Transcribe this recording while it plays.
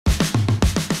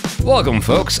Welcome,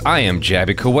 folks. I am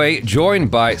Jabby Kuwait, joined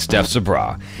by Steph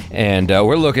SABRAW, and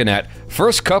we're looking at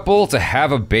first couple to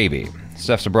have a baby.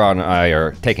 Steph SABRAW and I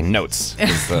are taking notes.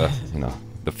 You know,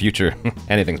 the future,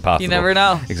 anything's possible. You never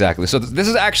know. Exactly. So this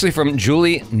is actually from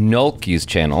Julie Nolke's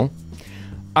channel.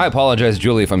 I apologize,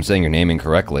 Julie, if I'm saying your name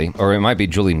incorrectly, or it might be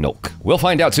Julie Nolke. We'll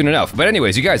find out soon enough. But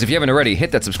anyways, you guys, if you haven't already,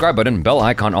 hit that subscribe button, bell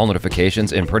icon, all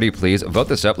notifications, and pretty please vote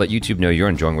this up. Let YouTube know you're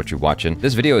enjoying what you're watching.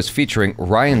 This video is featuring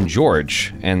Ryan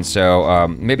George, and so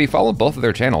maybe follow both of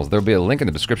their channels. There'll be a link in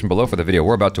the description below for the video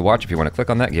we're about to watch. If you want to click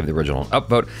on that, give the original an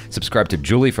upvote, subscribe to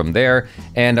Julie from there,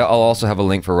 and I'll also have a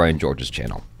link for Ryan George's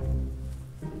channel.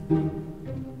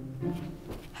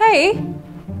 Hey,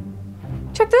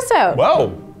 check this out.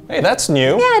 Whoa. Hey, that's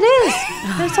new. Yeah, it is.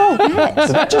 It's all wet.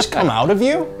 Did that just come out of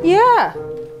you? Yeah.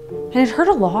 And it hurt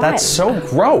a lot. That's so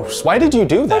gross. Why did you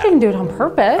do that? I didn't do it on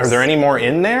purpose. Are there any more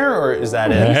in there, or is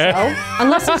that it? No.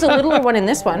 Unless there's a littler one in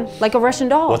this one, like a Russian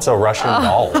doll. What's a Russian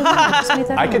doll?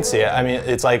 I could could see it. I mean,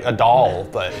 it's like a doll,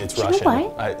 but it's You know Russian.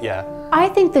 what? Yeah. I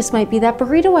think this might be that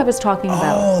burrito I was talking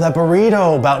about. Oh, that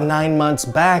burrito about 9 months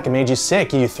back. It made you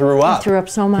sick. You threw up. I threw up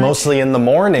so much. Mostly in the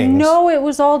mornings. No, it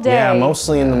was all day. Yeah,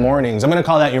 mostly in the mornings. I'm gonna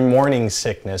call that your morning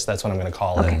sickness. That's what I'm gonna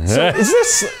call it. So is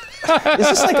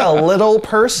this like a little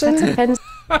person? That's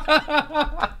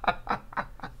offensive.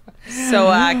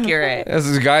 So accurate. This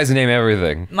is guys name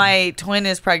everything. My twin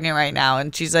is pregnant right now,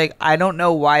 and she's like, I don't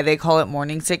know why they call it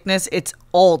morning sickness. It's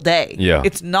all day. Yeah.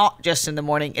 It's not just in the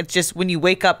morning. It's just when you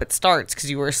wake up, it starts because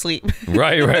you were asleep.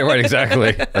 Right,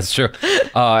 exactly. That's true.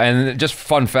 And just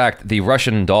fun fact, the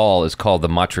Russian doll is called the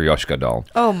Matryoshka doll.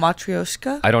 Oh,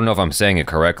 Matryoshka? I don't know if I'm saying it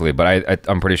correctly, but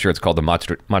I'm pretty sure it's called the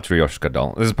Matryoshka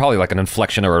doll. There's probably like an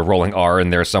inflection or a rolling R in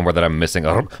there somewhere that I'm missing.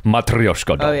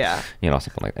 Matryoshka doll. Oh, yeah. You know,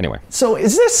 something like that. Anyway. So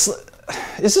is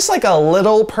this like a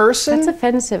little person? That's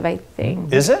offensive, I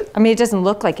think. Is it? I mean, it doesn't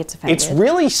look like it's offensive. It's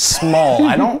really small.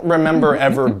 I don't remember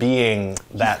ever being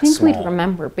that I think small. we'd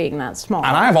remember being that small.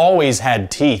 And I've always had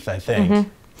teeth, I think.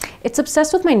 It's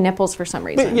obsessed with my nipples for some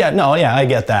reason. But yeah, I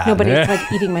get that. No, but it's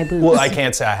like eating my boobs. Well, I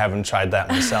can't say I haven't tried that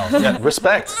myself. Yeah,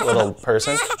 respect, little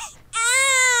person.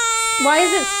 Why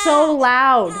is it so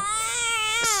loud?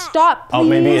 Stop, please. Oh,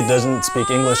 maybe it doesn't speak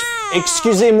English.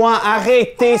 Excusez-moi,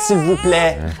 arrêtez, s'il vous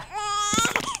plaît.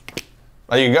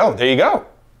 There you go. There you go.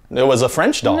 It was a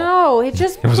French doll. No, it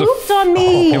just pooped on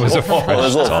me. It was a French Well,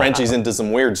 those little doll. Frenchie's into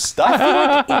some weird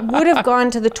stuff. It would have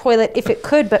gone to the toilet if it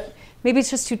could, but maybe it's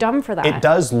just too dumb for that. It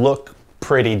does look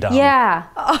pretty dumb. Yeah,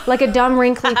 like a dumb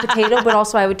wrinkly potato, but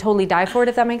also I would totally die for it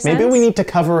if that makes sense. Maybe we need to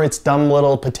cover its dumb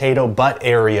little potato butt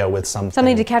area with something.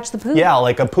 Something to catch the poop? Yeah,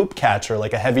 like a poop catcher,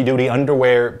 like a heavy-duty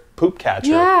underwear poop catcher.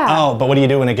 Yeah. Oh, but what do you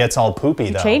do when it gets all poopy,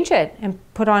 though? Change it and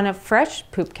put on a fresh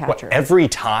poop What, catcher. every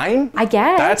time? I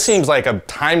guess. That seems like a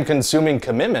time-consuming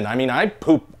commitment. I mean, I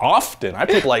poop often. I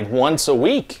poop like once a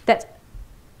week.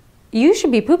 You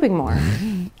should be pooping more.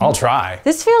 I'll try.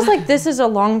 This feels like this is a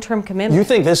long-term commitment. You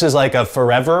think this is like a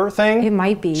forever thing? It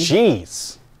might be.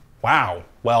 Jeez. Wow.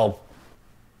 Well,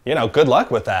 you know, good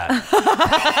luck with that.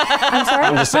 I'm sorry?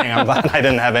 I'm just saying, I'm glad I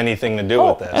didn't have anything to do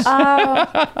with this.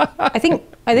 I think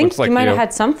Looks like you might you. have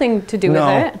had something to do with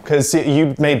No, it. because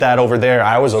you made that over there.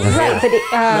 I was over here. Right, but it,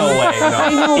 No way, no. I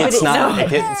know, but It's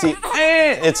not.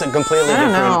 It's a completely I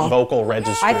don't different know. vocal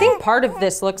registry. I think part of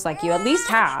this looks like you, at least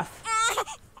half.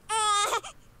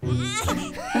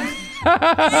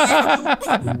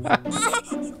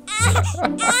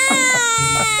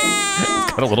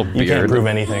 Got a little you can't beard. prove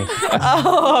anything.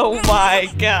 Oh my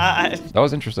God. That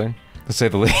was interesting, to say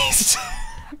the least.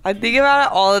 I think about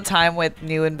it all the time with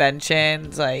new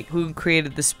inventions, like who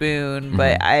created the spoon,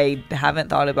 but I haven't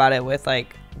thought about it with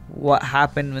like what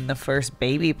happened when the first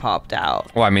baby popped out.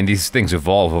 Well, I mean, these things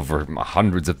evolve over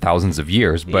hundreds of thousands of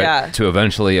years, but Yeah. to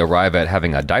eventually arrive at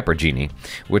having a diaper genie,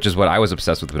 which is what I was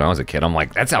obsessed with when I was a kid. I'm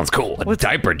like, that sounds cool, a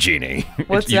diaper genie.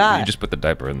 What's you, that? You just put the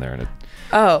diaper in there and it,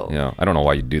 Oh. you know, I don't know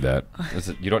why you do that. Is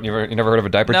it, you never heard of a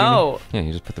diaper No. genie? Yeah,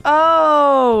 you just put the...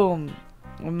 Oh.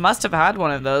 I must have had one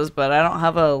of those, but I don't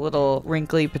have a little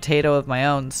wrinkly potato of my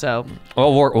own, so.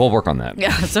 Well, we'll work on that.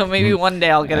 Yeah, so maybe one day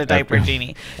I'll get a diaper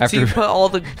genie. So you put all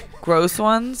the gross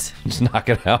ones? Just knock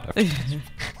it out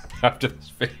after this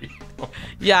video.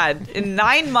 Yeah, in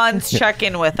 9 months, check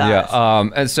in with us. Yeah,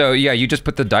 and so, yeah, you just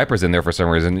put the diapers in there for some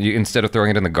reason, instead of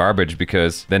throwing it in the garbage,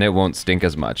 because then it won't stink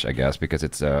as much, I guess, because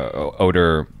it's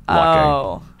odor blocking.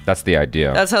 Oh. That's the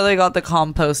idea. That's how they got the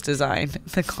compost design,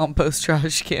 the compost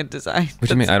trash can design. What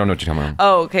do you mean? I don't know what you're talking about.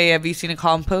 Oh, okay. Have you seen a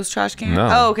compost trash can? No.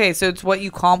 Oh, okay. So it's what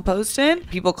you compost in.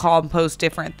 People compost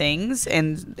different things,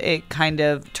 and it kind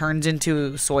of turns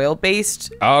into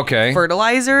soil-based Okay.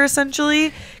 fertilizer,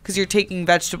 essentially, because you're taking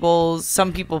vegetables.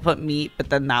 Some people put meat, but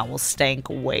then that will stank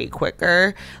way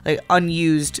quicker. Like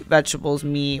unused vegetables,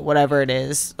 meat, whatever it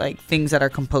is, like things that are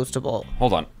compostable.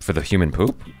 Hold on. For the human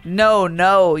poop? No.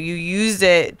 You use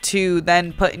it to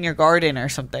then put in your garden or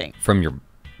something. From your...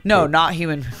 No, not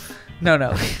human.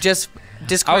 No. Just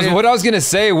discarded. What I was gonna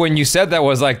say when you said that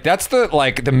was like, that's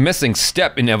the missing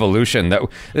step in evolution. That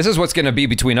this is what's gonna be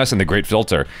between us and the Great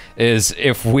Filter, is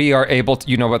if we are able to,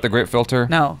 you know about the Great Filter?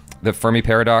 No. The Fermi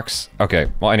paradox?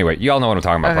 Okay, well anyway, you all know what I'm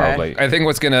talking about probably. I think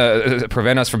what's gonna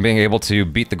prevent us from being able to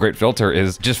beat the Great Filter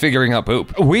is just figuring out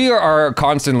poop. We are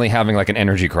constantly having like an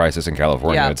energy crisis in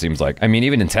California, it seems like. I mean,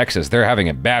 even in Texas, they're having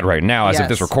it bad right now as of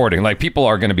this recording. Like people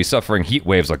are gonna be suffering heat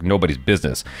waves like nobody's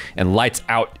business, and lights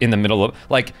out in the middle of,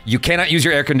 like you cannot use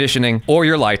your air conditioning or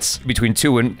your lights between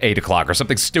 2 and 8 o'clock or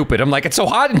something stupid. I'm like, it's so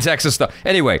hot in Texas stuff.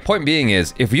 Anyway, point being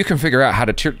is, if you can figure out how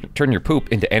to turn your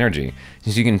poop into energy, so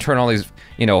you can turn all these,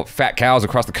 you know, fat cows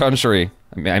across the country.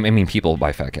 I mean people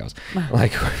buy fat cows.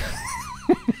 Like,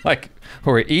 like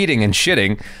who are eating and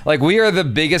shitting. Like we are the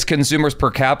biggest consumers per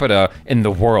capita in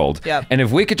the world. Yep. And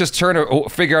if we could just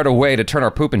figure out a way to turn our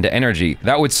poop into energy,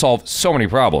 that would solve so many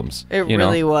problems. It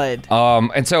really would.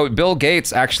 And so Bill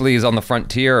Gates actually is on the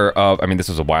frontier of, I mean, this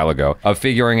was a while ago, of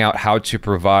figuring out how to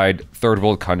provide third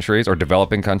world countries or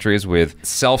developing countries with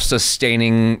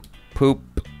self-sustaining poop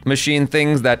machine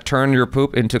things that turn your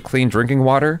poop into clean drinking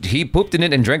water. He pooped in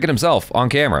it and drank it himself on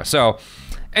camera. So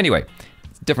anyway,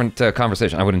 different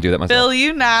conversation. I wouldn't do that myself. Bill,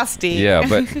 you nasty. Yeah,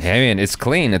 but I mean, it's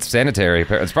clean. It's sanitary.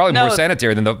 It's probably more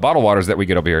sanitary than the bottled waters that we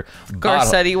get over here.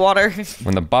 Garcetti water.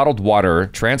 When the bottled water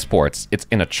transports, it's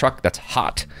in a truck that's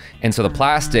hot. And so the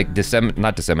plastic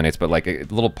not disseminates, but like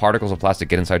little particles of plastic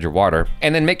get inside your water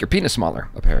and then make your penis smaller,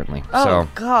 apparently. Oh,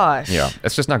 gosh. Yeah,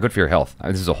 it's just not good for your health.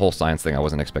 This is a whole science thing I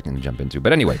wasn't expecting to jump into.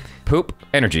 But anyway, poop,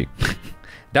 energy.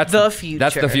 That's the future.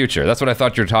 That's the future. That's what I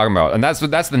thought you were talking about, and that's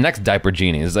the next diaper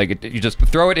genie. Is like you just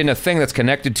throw it in a thing that's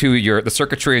connected to the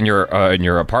circuitry in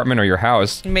your apartment or your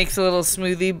house. Makes a little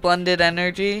smoothie blended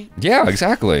energy. Yeah,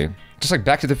 exactly. Just like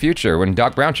Back to the Future, when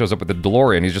Doc Brown shows up with the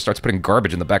DeLorean, he just starts putting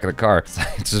garbage in the back of the car.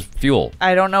 It's just fuel.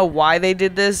 I don't know why they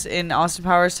did this in Austin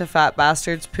Powers to Fat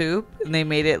Bastard's Poop, and they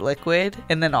made it liquid,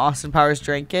 and then Austin Powers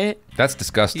drank it. That's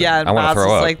disgusting. Yeah, and I want to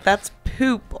throw up. like, that's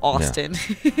poop, Austin.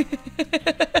 Yeah.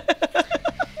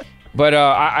 But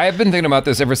I've been thinking about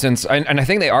this ever since, and I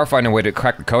think they are finding a way to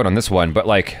crack the code on this one, but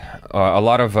like a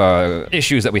lot of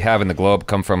issues that we have in the globe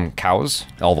come from cows,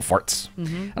 all the farts.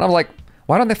 And I'm like,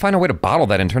 why don't they find a way to bottle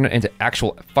that and turn it into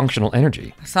actual functional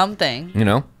energy? Something. You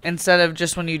know? Instead of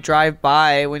just when you drive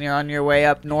by, when you're on your way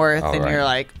up north, and you're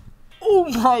like, oh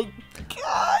my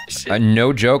gosh.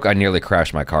 No joke, I nearly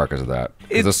crashed my car because of that.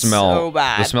 It's the smell, so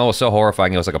bad. The smell was so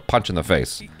horrifying, it was like a punch in the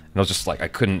face. And I was just like, I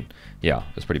couldn't. Yeah,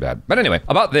 it was pretty bad. But anyway,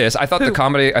 about this, I thought the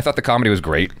comedy was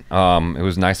great. It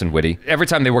was nice and witty. Every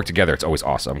time they work together, it's always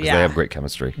awesome because they have great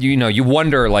chemistry. You know, you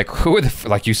wonder like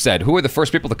like you said, who are the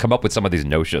first people to come up with some of these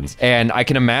notions? And I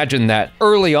can imagine that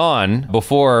early on,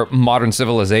 before modern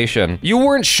civilization, you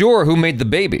weren't sure who made the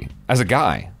baby as a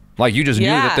guy. Like you just knew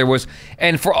that there was,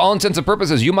 and for all intents and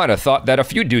purposes, you might have thought that a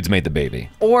few dudes made the baby.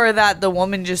 Or that the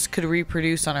woman just could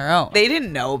reproduce on her own. They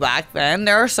didn't know back then.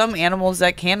 There are some animals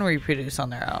that can reproduce on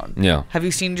their own. Yeah. Have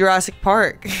you seen Jurassic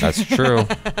Park? That's true.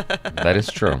 That is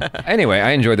true. Anyway,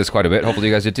 I enjoyed this quite a bit. Hopefully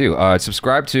you guys did too.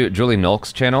 Subscribe to Julie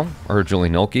Nolke's channel, or Julie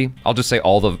Nolke. I'll just say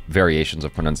all the variations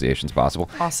of pronunciations possible.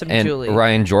 Awesome, and Julie.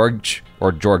 Ryan George,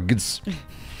 or Jorgs.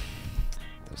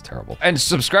 Terrible. And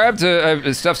subscribe to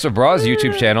STEPH's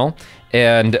YouTube channel,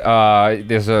 and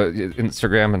there's a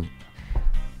Instagram, and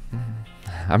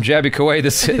I'm Jabby Kuwait.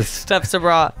 This is STEPH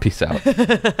SABRAW. Peace out.